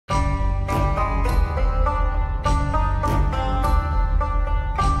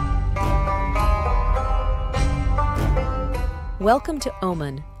Welcome to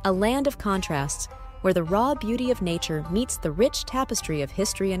Oman, a land of contrasts, where the raw beauty of nature meets the rich tapestry of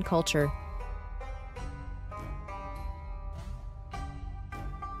history and culture.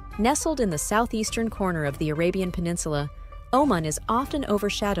 Nestled in the southeastern corner of the Arabian Peninsula, Oman is often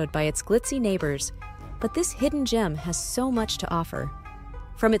overshadowed by its glitzy neighbors, but this hidden gem has so much to offer.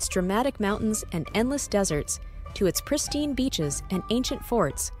 From its dramatic mountains and endless deserts to its pristine beaches and ancient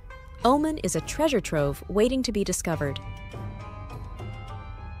forts, Oman is a treasure trove waiting to be discovered.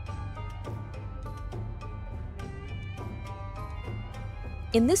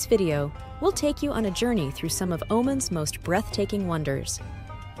 In this video, we'll take you on a journey through some of Oman's most breathtaking wonders.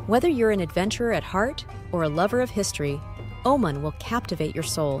 Whether you're an adventurer at heart or a lover of history, Oman will captivate your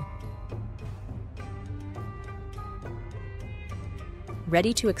soul.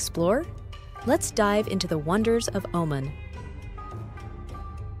 Ready to explore? Let's dive into the wonders of Oman.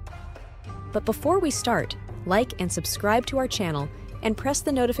 But before we start, like and subscribe to our channel and press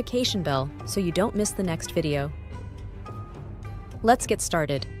the notification bell so you don't miss the next video. Let's get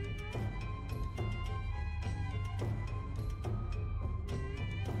started.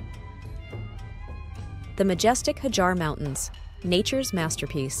 The majestic Hajar Mountains, nature's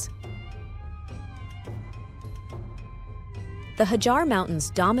masterpiece. The Hajar Mountains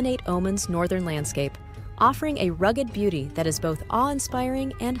dominate Oman's northern landscape, offering a rugged beauty that is both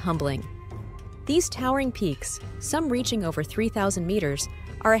awe-inspiring and humbling. These towering peaks, some reaching over 3,000 meters,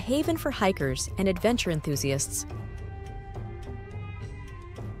 are a haven for hikers and adventure enthusiasts.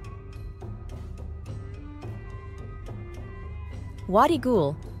 Wadi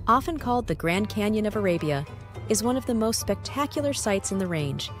Ghul, often called the Grand Canyon of Arabia, is one of the most spectacular sights in the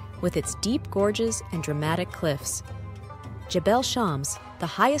range, with its deep gorges and dramatic cliffs. Jebel Shams, the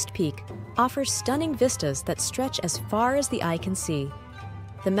highest peak, offers stunning vistas that stretch as far as the eye can see.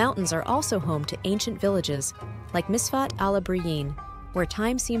 The mountains are also home to ancient villages, like Misfat al-Abriyin, where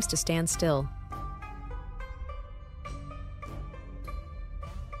time seems to stand still.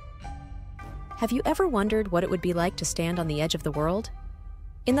 Have you ever wondered what it would be like to stand on the edge of the world?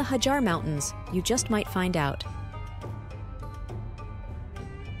 In the Hajar Mountains, you just might find out.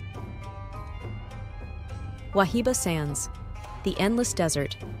 Wahiba Sands, the endless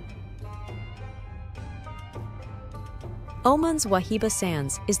desert. Oman's Wahiba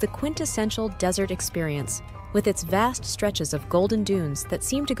Sands is the quintessential desert experience, with its vast stretches of golden dunes that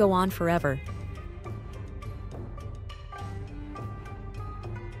seem to go on forever.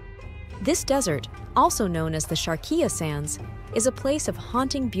 This desert, also known as the Sharqiya Sands, is a place of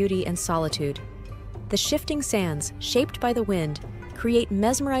haunting beauty and solitude. The shifting sands, shaped by the wind, create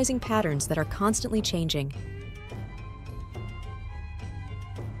mesmerizing patterns that are constantly changing.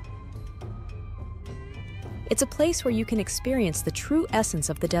 It's a place where you can experience the true essence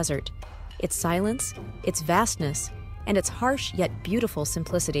of the desert, its silence, its vastness, and its harsh yet beautiful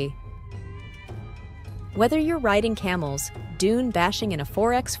simplicity. Whether you're riding camels, dune bashing in a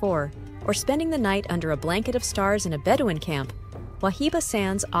 4x4, or spending the night under a blanket of stars in a Bedouin camp, Wahiba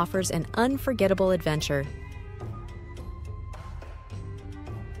Sands offers an unforgettable adventure.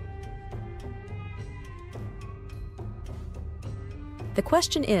 The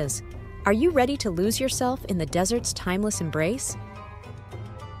question is, are you ready to lose yourself in the desert's timeless embrace?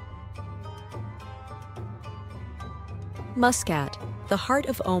 Muscat, the heart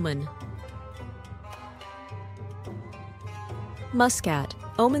of Oman. Muscat,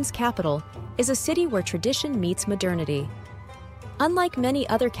 Oman's capital, is a city where tradition meets modernity. Unlike many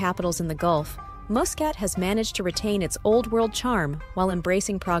other capitals in the Gulf, Muscat has managed to retain its old-world charm while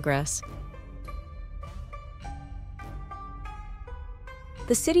embracing progress.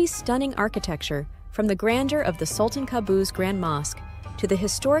 The city's stunning architecture, from the grandeur of the Sultan Qaboos Grand Mosque to the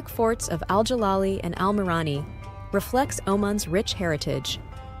historic forts of Al-Jalali and Al-Marani, reflects Oman's rich heritage.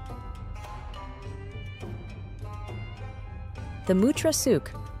 The Mutra Souk,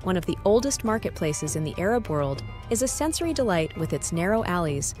 one of the oldest marketplaces in the Arab world, is a sensory delight with its narrow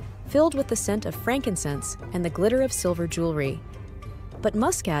alleys, filled with the scent of frankincense and the glitter of silver jewelry. But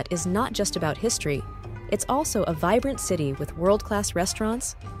Muscat is not just about history. It's also a vibrant city with world-class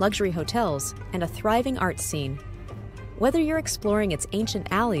restaurants, luxury hotels, and a thriving arts scene. Whether you're exploring its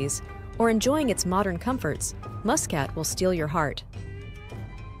ancient alleys or enjoying its modern comforts, Muscat will steal your heart.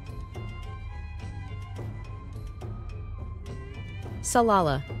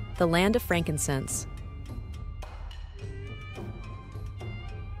 Salalah, the land of frankincense.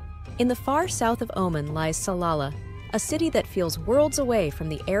 In the far south of Oman lies Salalah, a city that feels worlds away from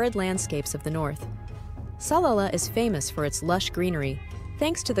the arid landscapes of the north. Salalah is famous for its lush greenery,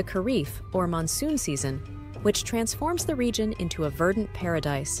 thanks to the Kharif, or monsoon season, which transforms the region into a verdant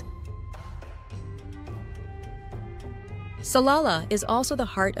paradise. Salalah is also the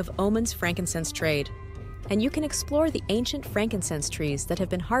heart of Oman's frankincense trade, and you can explore the ancient frankincense trees that have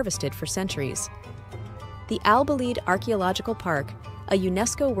been harvested for centuries. The Al Balid Archaeological Park, a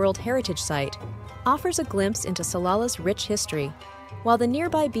UNESCO World Heritage Site, offers a glimpse into Salalah's rich history, while the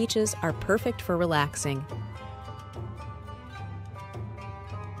nearby beaches are perfect for relaxing.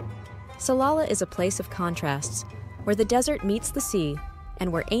 Salalah is a place of contrasts, where the desert meets the sea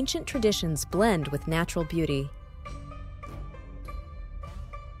and where ancient traditions blend with natural beauty.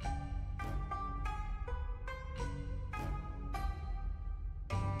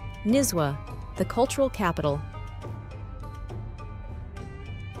 Nizwa, the cultural capital.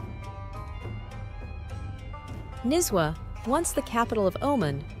 Nizwa, once the capital of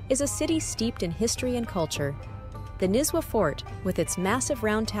Oman, is a city steeped in history and culture. The Nizwa Fort, with its massive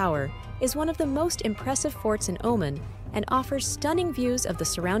round tower, is one of the most impressive forts in Oman and offers stunning views of the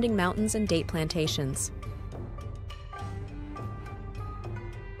surrounding mountains and date plantations.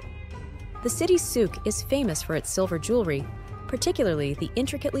 The city's souk is famous for its silver jewelry, particularly the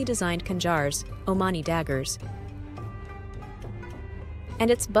intricately designed khanjars, Omani daggers.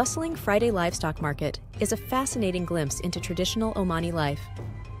 And its bustling Friday livestock market is a fascinating glimpse into traditional Omani life.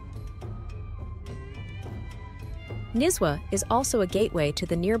 Nizwa is also a gateway to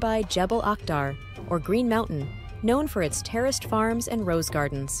the nearby Jebel Akhdar, or Green Mountain, known for its terraced farms and rose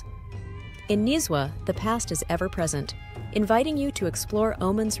gardens. In Nizwa, the past is ever present, inviting you to explore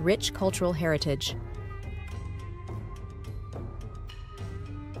Oman's rich cultural heritage.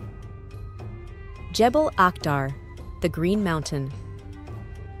 Jebel Akhdar, the Green Mountain.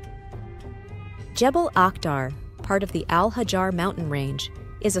 Jebel Akhdar, part of the Al Hajar mountain range,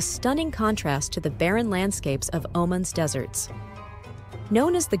 is a stunning contrast to the barren landscapes of Oman's deserts.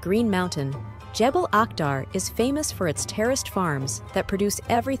 Known as the Green Mountain, Jebel Akhdar is famous for its terraced farms that produce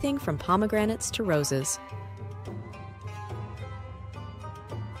everything from pomegranates to roses.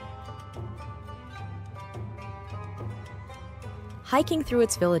 Hiking through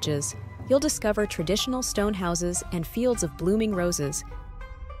its villages, you'll discover traditional stone houses and fields of blooming roses.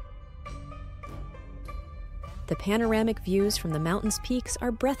 The panoramic views from the mountain's peaks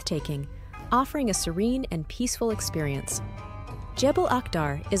are breathtaking, offering a serene and peaceful experience. Jebel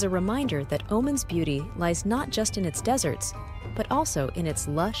Akhdar is a reminder that Oman's beauty lies not just in its deserts, but also in its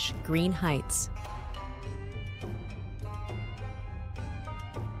lush, green heights.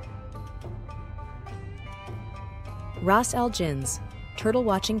 Ras Al Jins, turtle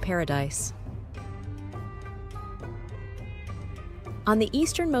watching paradise. On the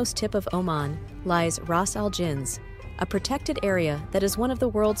easternmost tip of Oman lies Ras Al Jins, a protected area that is one of the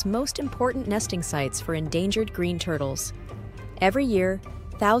world's most important nesting sites for endangered green turtles. Every year,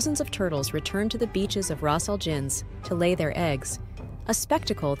 thousands of turtles return to the beaches of Ras Al Jins to lay their eggs, a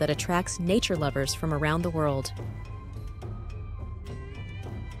spectacle that attracts nature lovers from around the world.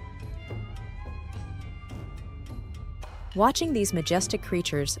 Watching these majestic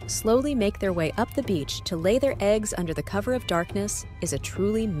creatures slowly make their way up the beach to lay their eggs under the cover of darkness is a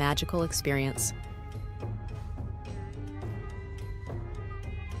truly magical experience.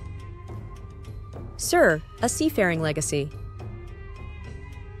 Sur, a seafaring legacy.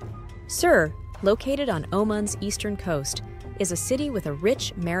 Sur, located on Oman's eastern coast, is a city with a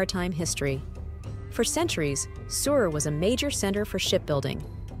rich maritime history. For centuries, Sur was a major center for shipbuilding,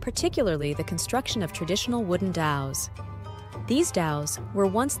 particularly the construction of traditional wooden dhows. These dhows were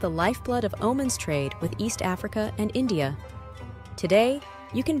once the lifeblood of Oman's trade with East Africa and India. Today,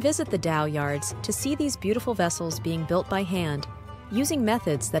 you can visit the dhow yards to see these beautiful vessels being built by hand, using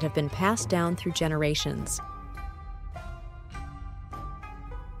methods that have been passed down through generations.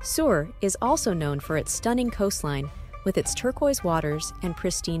 Sur is also known for its stunning coastline, with its turquoise waters and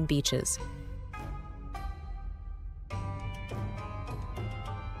pristine beaches.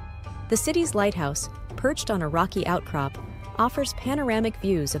 The city's lighthouse, perched on a rocky outcrop, offers panoramic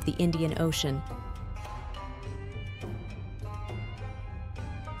views of the Indian Ocean.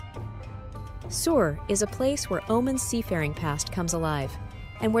 Sur is a place where Oman's seafaring past comes alive,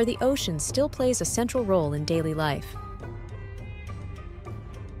 and where the ocean still plays a central role in daily life.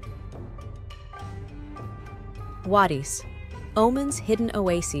 Wadis, Oman's hidden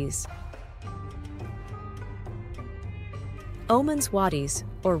oases. Oman's wadis,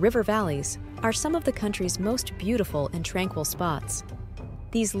 or river valleys, are some of the country's most beautiful and tranquil spots.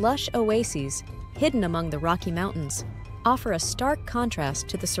 These lush oases, hidden among the Rocky Mountains, offer a stark contrast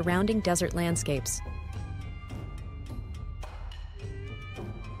to the surrounding desert landscapes.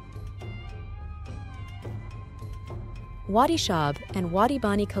 Wadi Shab and Wadi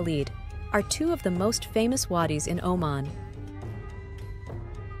Bani Khalid are two of the most famous wadis in Oman.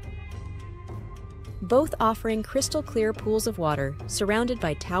 both offering crystal clear pools of water surrounded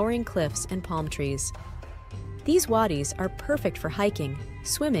by towering cliffs and palm trees. These wadis are perfect for hiking,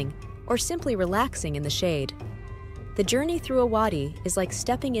 swimming, or simply relaxing in the shade. The journey through a wadi is like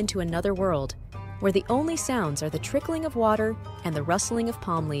stepping into another world, where the only sounds are the trickling of water and the rustling of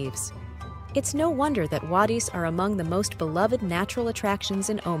palm leaves. It's no wonder that wadis are among the most beloved natural attractions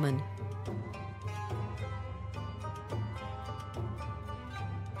in Oman.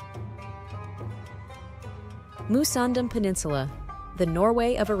 Musandam Peninsula, the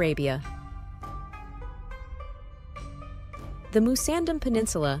Norway of Arabia. The Musandam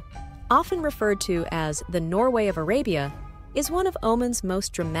Peninsula, often referred to as the Norway of Arabia, is one of Oman's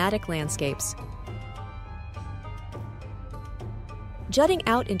most dramatic landscapes. Jutting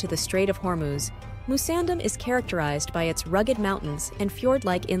out into the Strait of Hormuz, Musandam is characterized by its rugged mountains and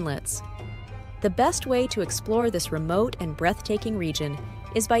fjord-like inlets. The best way to explore this remote and breathtaking region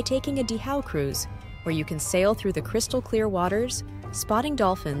is by taking a dhow cruise, where you can sail through the crystal-clear waters, spotting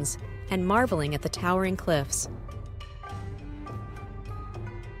dolphins, and marveling at the towering cliffs.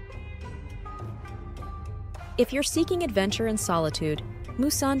 If you're seeking adventure and solitude,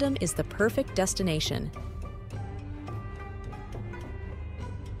 Musandam is the perfect destination.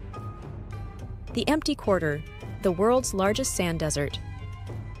 The Empty Quarter, the world's largest sand desert.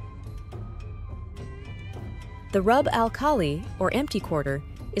 The Rub al-Khali, or Empty Quarter,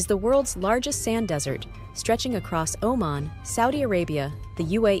 is the world's largest sand desert, stretching across Oman, Saudi Arabia, the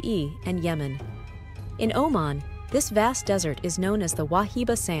UAE, and Yemen. In Oman, this vast desert is known as the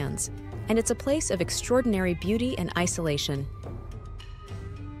Wahiba Sands, and it's a place of extraordinary beauty and isolation.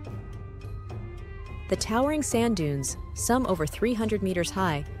 The towering sand dunes, some over 300 meters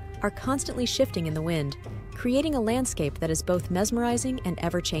high, are constantly shifting in the wind, creating a landscape that is both mesmerizing and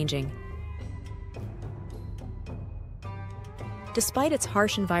ever-changing. Despite its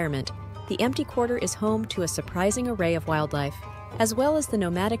harsh environment, the Empty Quarter is home to a surprising array of wildlife, as well as the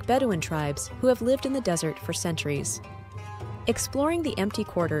nomadic Bedouin tribes who have lived in the desert for centuries. Exploring the Empty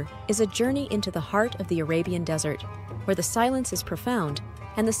Quarter is a journey into the heart of the Arabian desert, where the silence is profound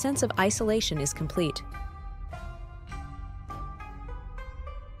and the sense of isolation is complete.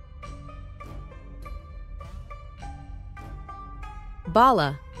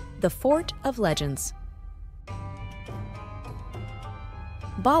 Bala, the Fort of Legends.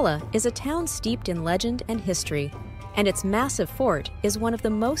 Bala is a town steeped in legend and history, and its massive fort is one of the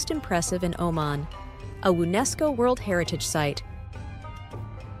most impressive in Oman, a UNESCO World Heritage Site.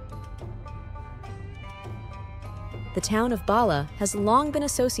 The town of Bala has long been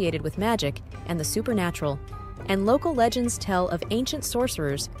associated with magic and the supernatural, and local legends tell of ancient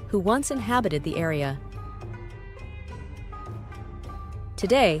sorcerers who once inhabited the area.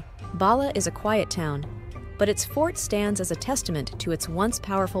 Today, Bala is a quiet town, but its fort stands as a testament to its once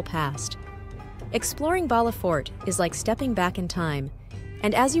powerful past. Exploring Bala Fort is like stepping back in time,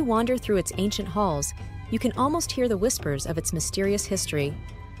 and as you wander through its ancient halls, you can almost hear the whispers of its mysterious history.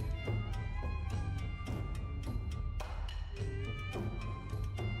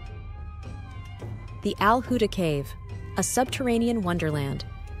 The Al-Huda Cave, a subterranean wonderland.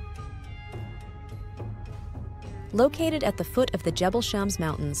 Located at the foot of the Jebel Shams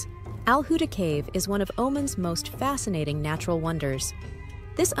Mountains, Al-Huda Cave is one of Oman's most fascinating natural wonders.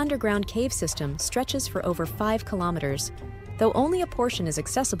 This underground cave system stretches for over 5 kilometers, though only a portion is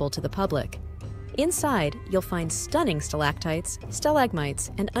accessible to the public. Inside, you'll find stunning stalactites,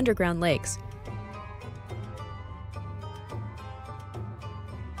 stalagmites, and underground lakes.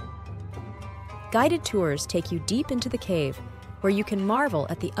 Guided tours take you deep into the cave, where you can marvel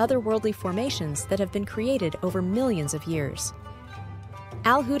at the otherworldly formations that have been created over millions of years.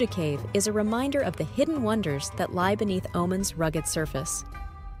 Al-Huda Cave is a reminder of the hidden wonders that lie beneath Oman's rugged surface.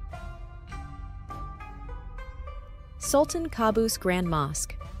 Sultan Qaboos Grand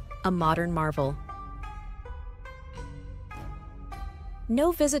Mosque, a modern marvel.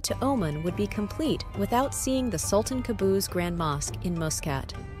 No visit to Oman would be complete without seeing the Sultan Qaboos Grand Mosque in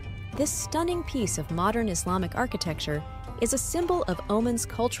Muscat. This stunning piece of modern Islamic architecture is a symbol of Oman's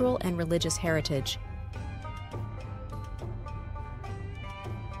cultural and religious heritage.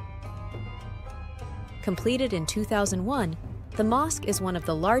 Completed in 2001, the mosque is one of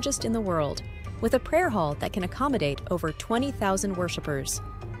the largest in the world, with a prayer hall that can accommodate over 20,000 worshippers.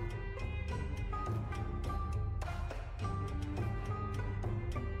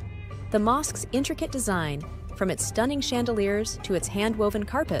 The mosque's intricate design, from its stunning chandeliers to its hand-woven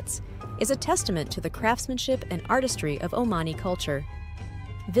carpets, is a testament to the craftsmanship and artistry of Omani culture.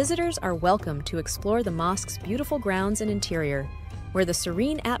 Visitors are welcome to explore the mosque's beautiful grounds and interior, where the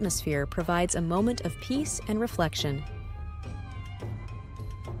serene atmosphere provides a moment of peace and reflection.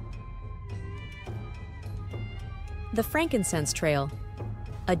 The Frankincense Trail,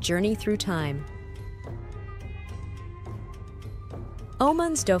 a journey through time.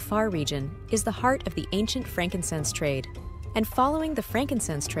 Oman's Dhofar region is the heart of the ancient frankincense trade, and following the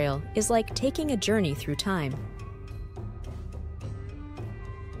Frankincense Trail is like taking a journey through time.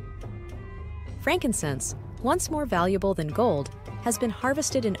 Frankincense, once more valuable than gold, has been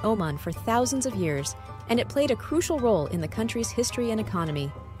harvested in Oman for thousands of years, and it played a crucial role in the country's history and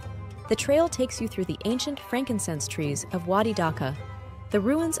economy. The trail takes you through the ancient frankincense trees of Wadi Dhaka, the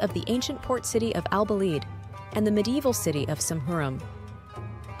ruins of the ancient port city of Al-Balid, and the medieval city of Samhuram.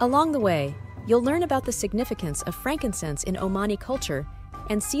 Along the way, you'll learn about the significance of frankincense in Omani culture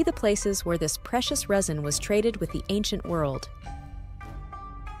and see the places where this precious resin was traded with the ancient world.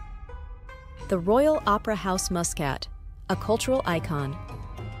 The Royal Opera House Muscat, a cultural icon.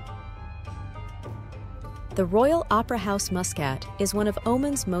 The Royal Opera House Muscat is one of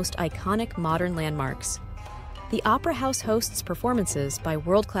Oman's most iconic modern landmarks. The Opera House hosts performances by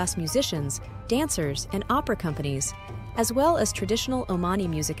world-class musicians, dancers, and opera companies, as well as traditional Omani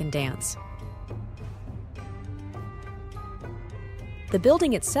music and dance. The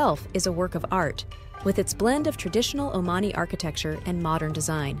building itself is a work of art, with its blend of traditional Omani architecture and modern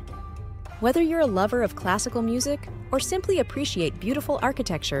design. Whether you're a lover of classical music or simply appreciate beautiful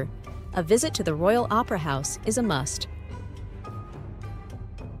architecture, a visit to the Royal Opera House is a must.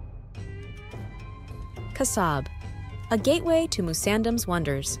 Qaboos, a gateway to Musandam's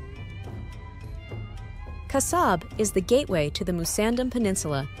wonders. Qaboos is the gateway to the Musandam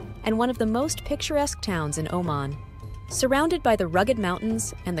Peninsula and one of the most picturesque towns in Oman. Surrounded by the rugged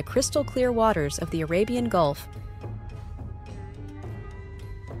mountains and the crystal-clear waters of the Arabian Gulf,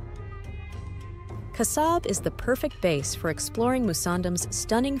 Qaboos is the perfect base for exploring Musandam's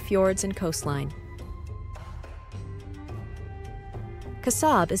stunning fjords and coastline.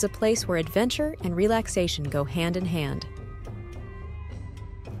 Qaboos is a place where adventure and relaxation go hand in hand.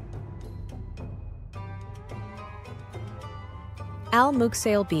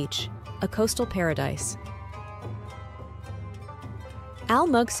 Al-Mughsail Beach, a coastal paradise.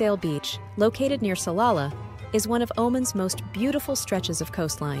 Al-Mughsail Beach, located near Salalah, is one of Oman's most beautiful stretches of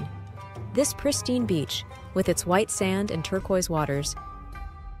coastline. This pristine beach, with its white sand and turquoise waters,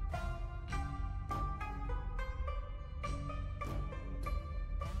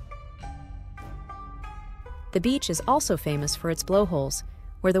 the beach is also famous for its blowholes,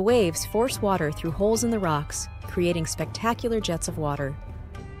 where the waves force water through holes in the rocks, creating spectacular jets of water.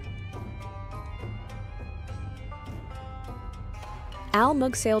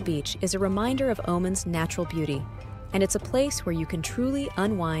 Al-Mughsail Beach is a reminder of Oman's natural beauty, and it's a place where you can truly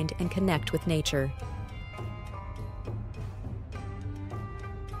unwind and connect with nature.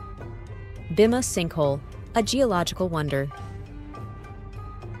 Bima Sinkhole, a geological wonder.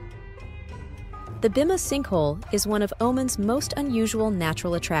 The Bima Sinkhole is one of Oman's most unusual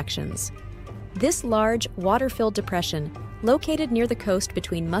natural attractions. This large, water-filled depression, located near the coast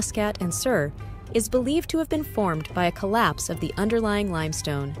between Muscat and Sur, is believed to have been formed by a collapse of the underlying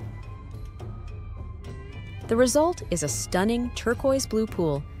limestone. The result is a stunning turquoise-blue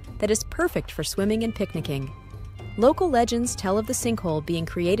pool that is perfect for swimming and picnicking. Local legends tell of the sinkhole being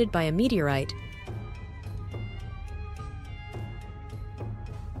created by a meteorite.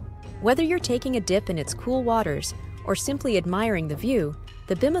 Whether you're taking a dip in its cool waters or simply admiring the view,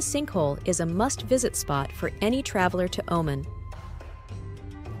 the Bima Sinkhole is a must-visit spot for any traveler to Oman.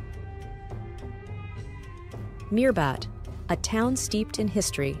 Mirbat, a town steeped in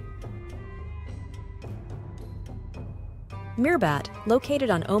history. Mirbat, located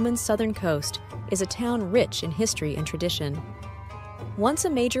on Oman's southern coast, is a town rich in history and tradition. Once a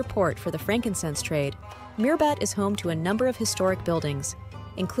major port for the frankincense trade, Mirbat is home to a number of historic buildings,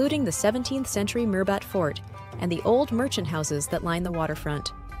 including the 17th century Mirbat Fort and the old merchant houses that line the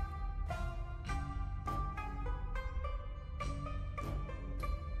waterfront.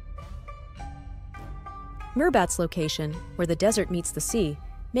 Mirbat's location, where the desert meets the sea,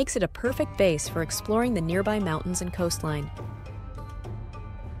 makes it a perfect base for exploring the nearby mountains and coastline.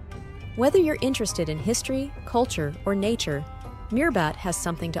 Whether you're interested in history, culture, or nature, Mirbat has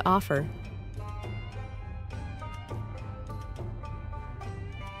something to offer.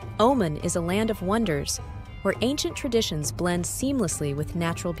 Oman is a land of wonders, where ancient traditions blend seamlessly with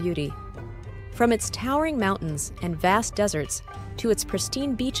natural beauty. From its towering mountains and vast deserts to its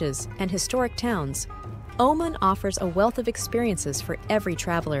pristine beaches and historic towns, Oman offers a wealth of experiences for every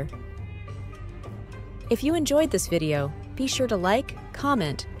traveler. If you enjoyed this video, be sure to like,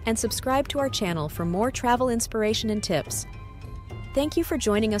 comment, and subscribe to our channel for more travel inspiration and tips. Thank you for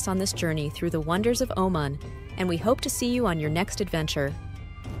joining us on this journey through the wonders of Oman, and we hope to see you on your next adventure.